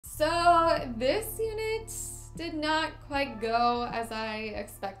So this unit did not quite go as I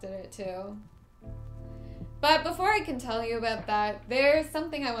expected it to. But before I can tell you about that, there's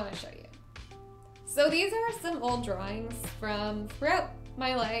something I want to show you. So these are some old drawings from throughout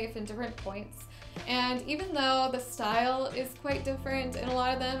my life in different points. And even though the style is quite different in a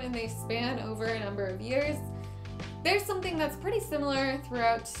lot of them and they span over a number of years, there's something that's pretty similar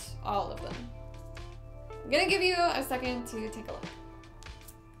throughout all of them. I'm gonna give you a second to take a look.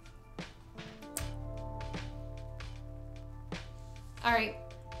 All right,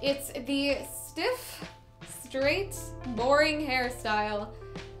 it's the stiff, straight, boring hairstyle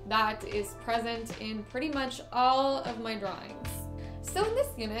that is present in pretty much all of my drawings. So in this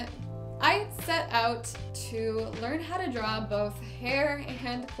unit, I set out to learn how to draw both hair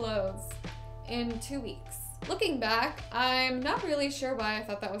and clothes in 2 weeks. Looking back, I'm not really sure why I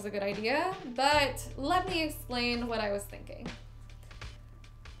thought that was a good idea, but let me explain what I was thinking.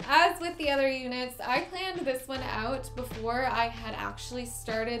 As with the other units, I planned this one out before I had actually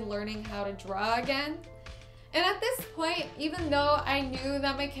started learning how to draw again. And at this point, even though I knew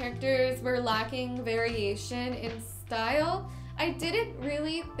that my characters were lacking variation in style, I didn't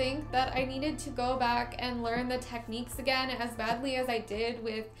really think that I needed to go back and learn the techniques again as badly as I did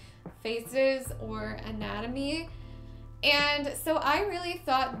with faces or anatomy. And so I really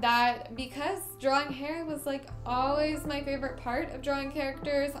thought that because drawing hair was like always my favorite part of drawing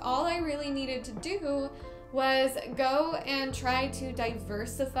characters, all I really needed to do was go and try to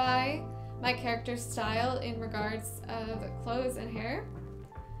diversify my character's style in regards of clothes and hair.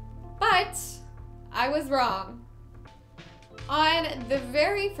 But I was wrong. On the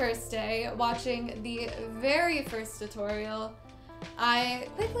very first day, watching the very first tutorial, I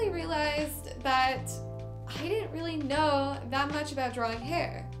quickly realized that I didn't really know that much about drawing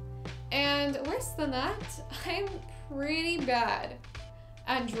hair. And worse than that, I'm pretty bad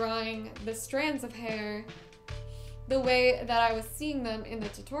at drawing the strands of hair the way that I was seeing them in the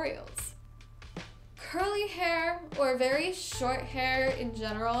tutorials. Curly hair, or very short hair in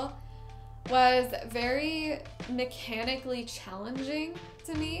general, was very mechanically challenging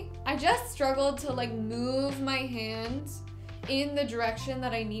to me. I just struggled to like move my hand in the direction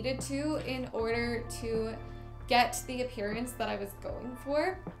that I needed to in order to get the appearance that I was going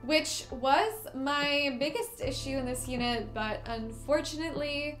for, which was my biggest issue in this unit, but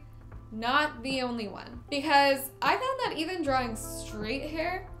unfortunately not the only one. Because I found that even drawing straight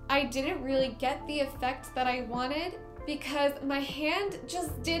hair, I didn't really get the effect that I wanted because my hand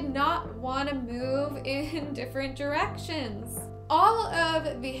just did not want to move in different directions. All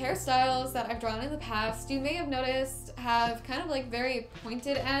of the hairstyles that I've drawn in the past, you may have noticed, have kind of like very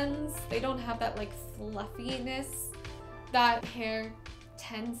pointed ends. They don't have that like fluffiness that hair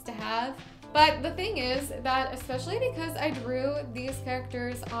tends to have. But the thing is that, especially because I drew these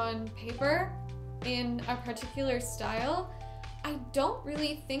characters on paper in a particular style, I don't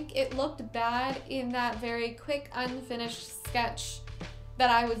really think it looked bad in that very quick, unfinished sketch that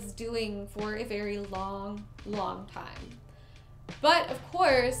I was doing for a very long time. But of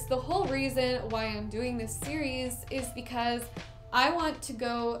course, the whole reason why I'm doing this series is because I want to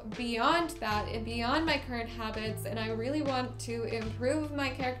go beyond that and beyond my current habits, and I really want to improve my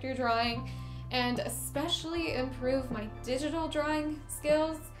character drawing and especially improve my digital drawing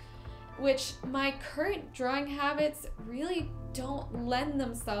skills, which my current drawing habits really don't lend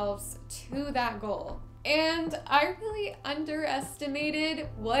themselves to that goal. And I really underestimated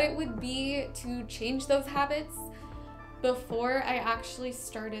what it would be to change those habits before I actually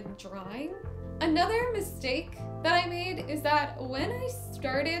started drawing. Another mistake that I made is that when I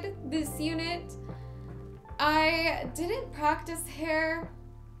started this unit, I didn't practice hair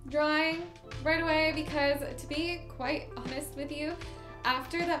drawing right away because, to be quite honest with you,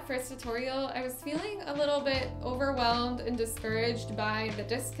 after that first tutorial, I was feeling a little bit overwhelmed and discouraged by the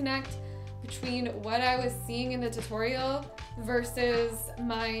disconnect between what I was seeing in the tutorial versus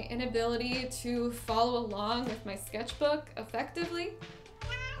my inability to follow along with my sketchbook effectively.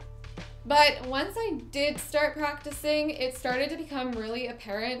 But once I did start practicing, it started to become really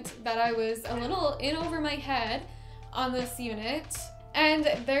apparent that I was a little in over my head on this unit, and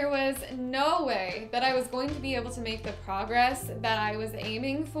there was no way that I was going to be able to make the progress that I was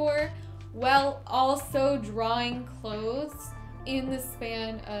aiming for while also drawing clothes in the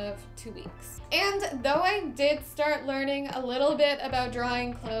span of 2 weeks. And though I did start learning a little bit about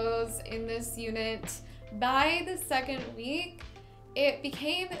drawing clothes in this unit, by the second week, it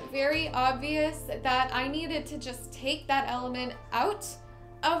became very obvious that I needed to just take that element out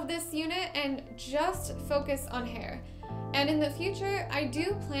of this unit and just focus on hair. And in the future, I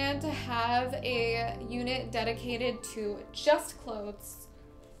do plan to have a unit dedicated to just clothes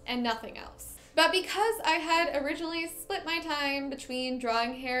and nothing else. But because I had originally split my time between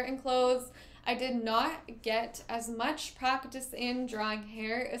drawing hair and clothes, I did not get as much practice in drawing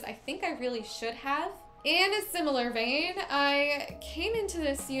hair as I think I really should have. In a similar vein, I came into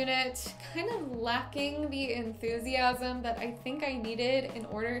this unit kind of lacking the enthusiasm that I think I needed in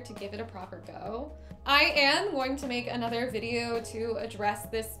order to give it a proper go. I am going to make another video to address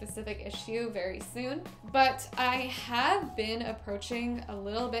this specific issue very soon, but I have been approaching a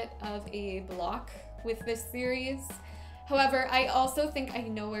little bit of a block with this series. However, I also think I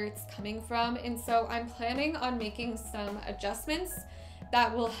know where it's coming from, and so I'm planning on making some adjustments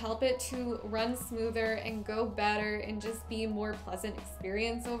that will help it to run smoother and go better and just be a more pleasant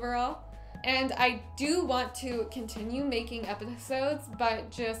experience overall. And I do want to continue making episodes,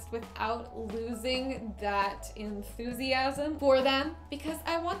 but just without losing that enthusiasm for them, because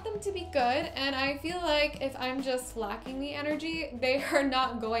I want them to be good, and I feel like if I'm just lacking the energy, they are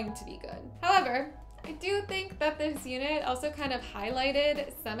not going to be good. However, I do think that this unit also kind of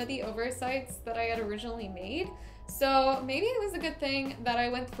highlighted some of the oversights that I had originally made, so maybe it was a good thing that I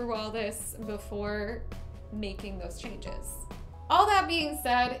went through all this before making those changes. All that being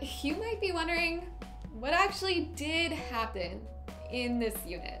said, you might be wondering what actually did happen in this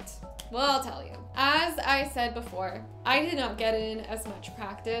unit. Well, I'll tell you. As I said before, I did not get in as much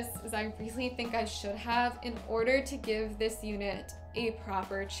practice as I really think I should have in order to give this unit a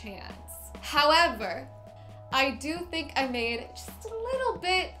proper chance. However, I do think I made just a little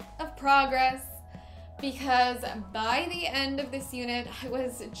bit of progress, because by the end of this unit, I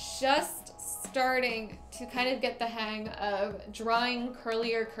was just starting to kind of get the hang of drawing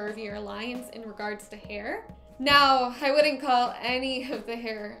curlier, curvier lines in regards to hair. Now, I wouldn't call any of the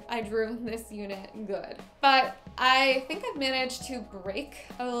hair I drew in this unit good, but I think I've managed to break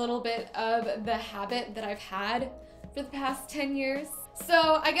a little bit of the habit that I've had for the past 10 years.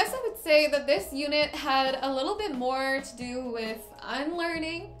 So I guess I would say that this unit had a little bit more to do with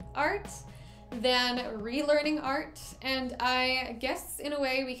unlearning art than relearning art, and I guess in a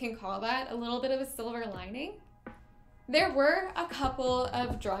way we can call that a little bit of a silver lining. There were a couple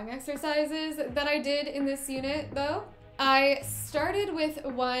of drawing exercises that I did in this unit though. I started with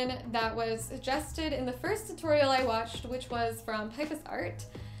one that was suggested in the first tutorial I watched, which was from Pipus Art,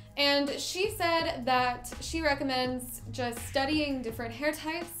 and she said that she recommends just studying different hair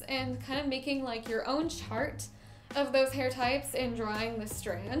types and kind of making like your own chart of those hair types and drawing the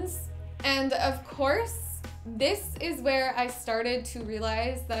strands. And of course, this is where I started to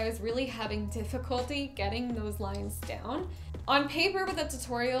realize that I was really having difficulty getting those lines down. On paper with the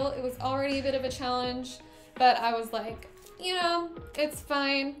tutorial, it was already a bit of a challenge, but I was like, you know, it's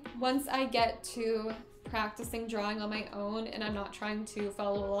fine. Once I get to practicing drawing on my own and I'm not trying to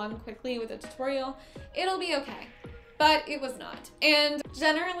follow along quickly with a tutorial, it'll be okay. But it was not. And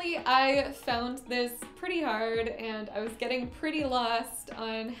generally I found this pretty hard, and I was getting pretty lost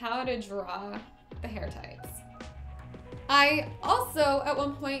on how to draw the hair types. I also at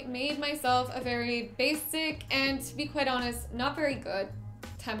one point made myself a very basic and, to be quite honest, not very good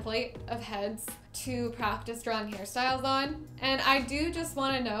template of heads to practice drawing hairstyles on. And I do just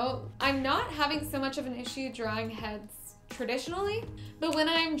want to note, I'm not having so much of an issue drawing heads traditionally, but when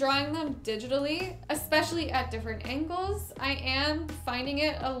I'm drawing them digitally, especially at different angles, I am finding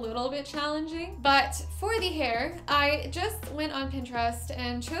it a little bit challenging. But for the hair, I just went on Pinterest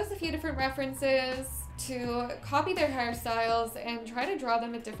and chose a few different references to copy their hairstyles and try to draw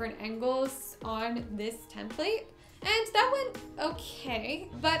them at different angles on this template. And that went okay,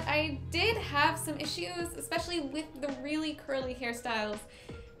 but I did have some issues, especially with the really curly hairstyles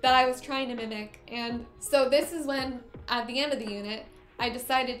that I was trying to mimic. And so this is when, at the end of the unit, I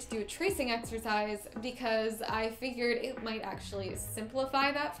decided to do a tracing exercise, because I figured it might actually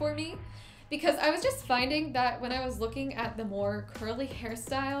simplify that for me. Because I was just finding that when I was looking at the more curly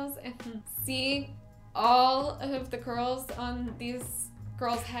hairstyles and seeing all of the curls on these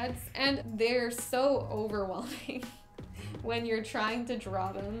girls' heads, and they're so overwhelming when you're trying to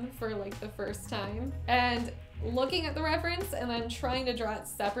draw them for like the first time. And looking at the reference and then trying to draw it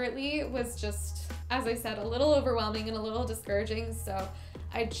separately was just, as I said, a little overwhelming and a little discouraging. So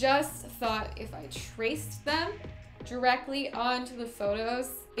I just thought if I traced them directly onto the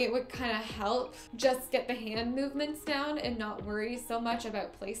photos, it would kind of help just get the hand movements down and not worry so much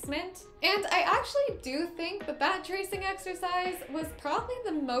about placement. And I actually do think that that tracing exercise was probably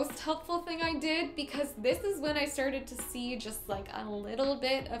the most helpful thing I did, because this is when I started to see just like a little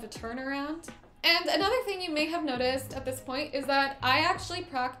bit of a turnaround. And another thing you may have noticed at this point is that I actually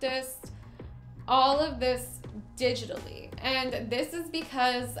practiced all of this digitally. And this is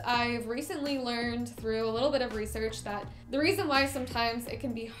because I've recently learned through a little bit of research that the reason why sometimes it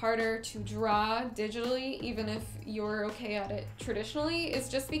can be harder to draw digitally, even if you're okay at it traditionally, is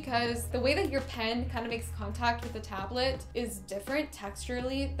just because the way that your pen kind of makes contact with the tablet is different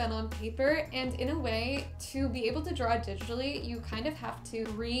texturally than on paper. And in a way, to be able to draw digitally, you kind of have to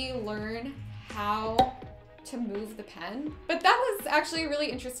relearn how to move the pen. But that was actually a really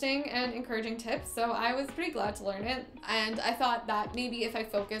interesting and encouraging tip, so I was pretty glad to learn it. And I thought that maybe if I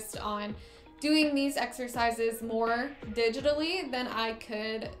focused on doing these exercises more digitally, then I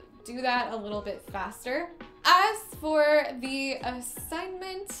could do that a little bit faster. As for the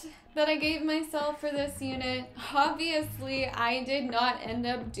assignment that I gave myself for this unit, obviously I did not end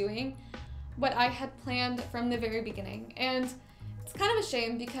up doing what I had planned from the very beginning. And it's kind of a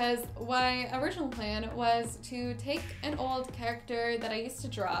shame because my original plan was to take an old character that I used to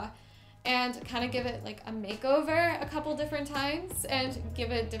draw and kind of give it like a makeover a couple different times and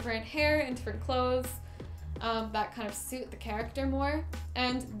give it different hair and different clothes that kind of suit the character more.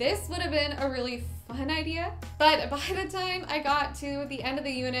 And this would have been a really fun idea. But by the time I got to the end of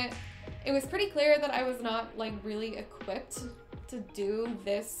the unit, it was pretty clear that I was not like really equipped to do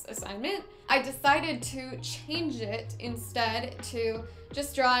this assignment. I decided to change it instead to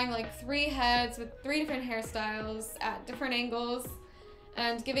just drawing like 3 heads with 3 different hairstyles at different angles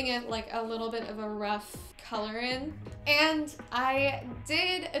and giving it like a little bit of a rough color in. And I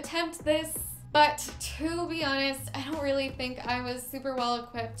did attempt this, but to be honest, I don't really think I was super well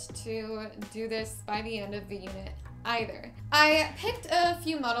equipped to do this by the end of the unit either. I picked a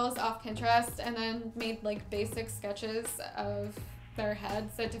few models off Pinterest and then made like basic sketches of their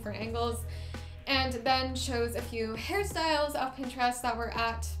heads at different angles, and then chose a few hairstyles off Pinterest that were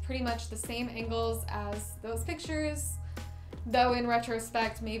at pretty much the same angles as those pictures, though in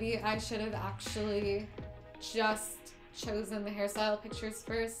retrospect maybe I should have actually just chosen the hairstyle pictures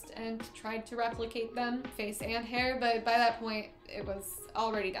first and tried to replicate them, face and hair, but by that point it was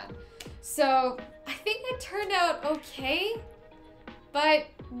already done. So I think it turned out okay, but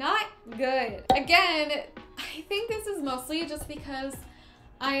not good. Again, I think this is mostly just because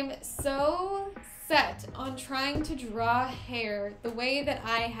I'm so set on trying to draw hair the way that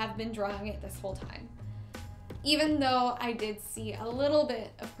I have been drawing it this whole time. Even though I did see a little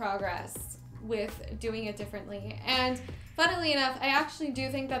bit of progress with doing it differently. And funnily enough, I actually do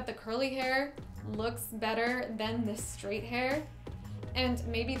think that the curly hair looks better than the straight hair. And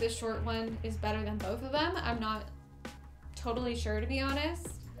maybe the short one is better than both of them. I'm not totally sure, to be honest.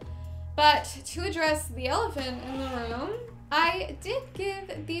 But to address the elephant in the room, I did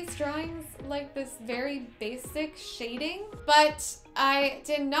give these drawings like this very basic shading, but I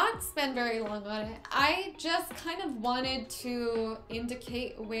did not spend very long on it. I just kind of wanted to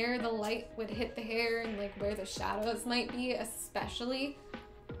indicate where the light would hit the hair and like where the shadows might be, especially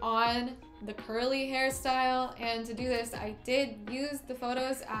on the curly hairstyle. And to do this, I did use the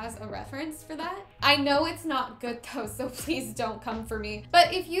photos as a reference for that. I know it's not good though, so please don't come for me.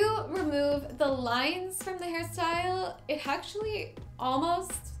 But if you remove the lines from the hairstyle, it actually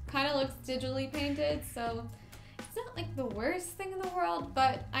almost kind of looks digitally painted, so it's not like the worst thing in the world,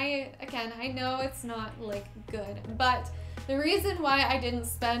 but I know it's not like good. But the reason why I didn't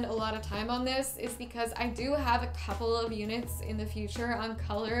spend a lot of time on this is because I do have a couple of units in the future on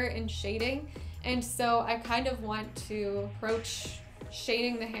color and shading, and so I kind of want to approach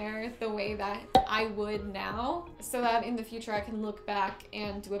shading the hair the way that I would now, so that in the future I can look back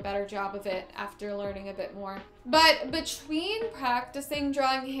and do a better job of it after learning a bit more. But between practicing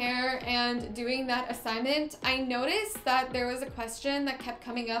drawing hair and doing that assignment, I noticed that there was a question that kept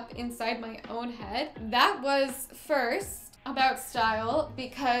coming up inside my own head. That was first about style,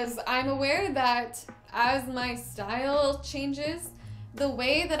 because I'm aware that as my style changes, the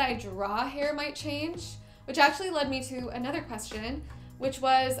way that I draw hair might change, which actually led me to another question, which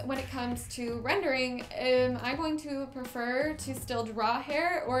was, when it comes to rendering, am I going to prefer to still draw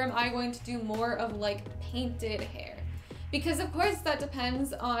hair, or am I going to do more of like painted hair? Because of course that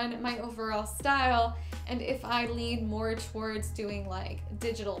depends on my overall style, and if I lean more towards doing like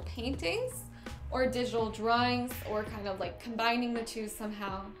digital paintings or digital drawings, or kind of like combining the two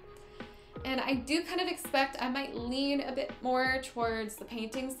somehow. And I do kind of expect I might lean a bit more towards the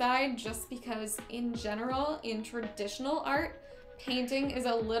painting side, just because in general, in traditional art, painting is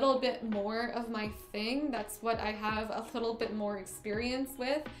a little bit more of my thing. That's what I have a little bit more experience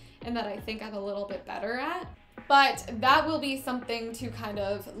with, and that I think I'm a little bit better at. But that will be something to kind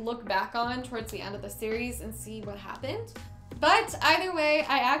of look back on towards the end of the series and see what happened. But either way,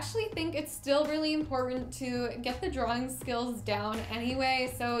 I actually think it's still really important to get the drawing skills down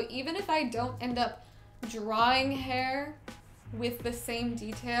anyway, so even if I don't end up drawing hair with the same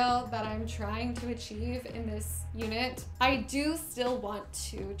detail that I'm trying to achieve in this unit, I do still want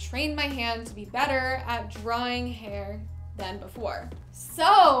to train my hand to be better at drawing hair than before.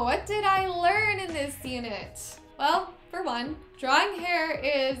 So what did I learn in this unit? Well, for one, drawing hair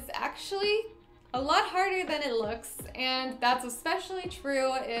is actually a lot harder than it looks, and that's especially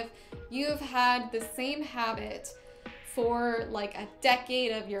true if you've had the same habit for like a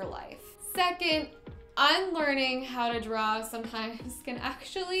decade of your life. Second, unlearning how to draw sometimes can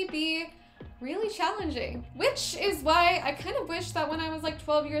actually be really challenging, which is why I kind of wish that when I was like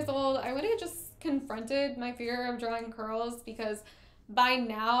 12 years old, I would have just confronted my fear of drawing curls, because by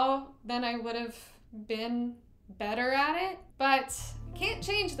now, then I would have been better at it. But can't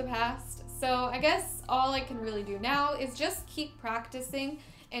change the past. So I guess all I can really do now is just keep practicing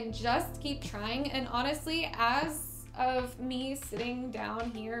and just keep trying. And honestly, as of me sitting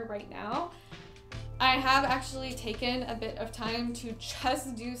down here right now, I have actually taken a bit of time to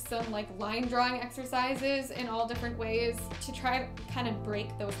just do some like line drawing exercises in all different ways to try to kind of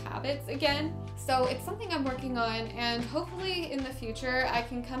break those habits again. So it's something I'm working on, and hopefully in the future I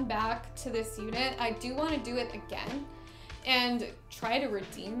can come back to this unit. I do want to do it again and try to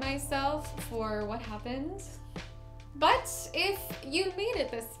redeem myself for what happened. But if you made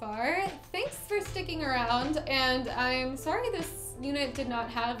it this far, thanks for sticking around, and I'm sorry this unit did not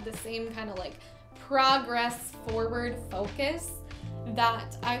have the same kind of like progress forward focus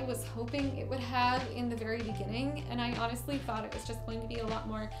that I was hoping it would have in the very beginning, and I honestly thought it was just going to be a lot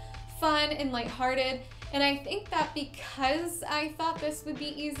more fun and lighthearted. And I think that because I thought this would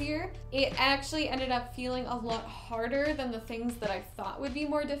be easier, it actually ended up feeling a lot harder than the things that I thought would be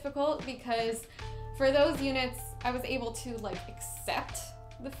more difficult, because for those units, I was able to like accept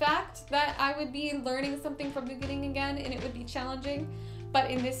the fact that I would be learning something from the beginning again and it would be challenging. But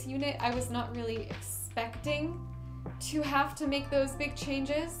in this unit, I was not really expecting to have to make those big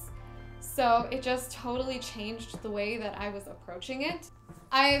changes. So it just totally changed the way that I was approaching it.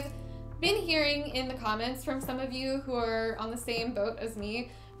 I've been hearing in the comments from some of you who are on the same boat as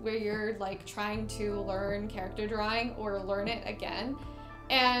me, where you're like trying to learn character drawing or learn it again.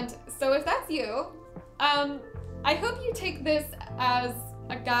 And so if that's you, I hope you take this as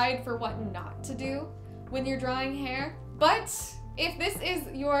a guide for what not to do when you're drawing hair. But if this is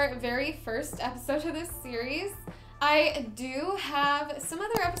your very first episode of this series, I do have some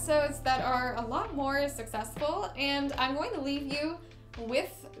other episodes that are a lot more successful, and I'm going to leave you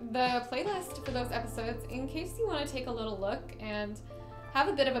with the playlist for those episodes in case you want to take a little look and have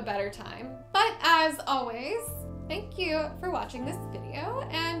a bit of a better time. But as always, thank you for watching this video,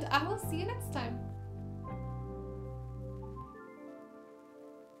 and I will see you next time.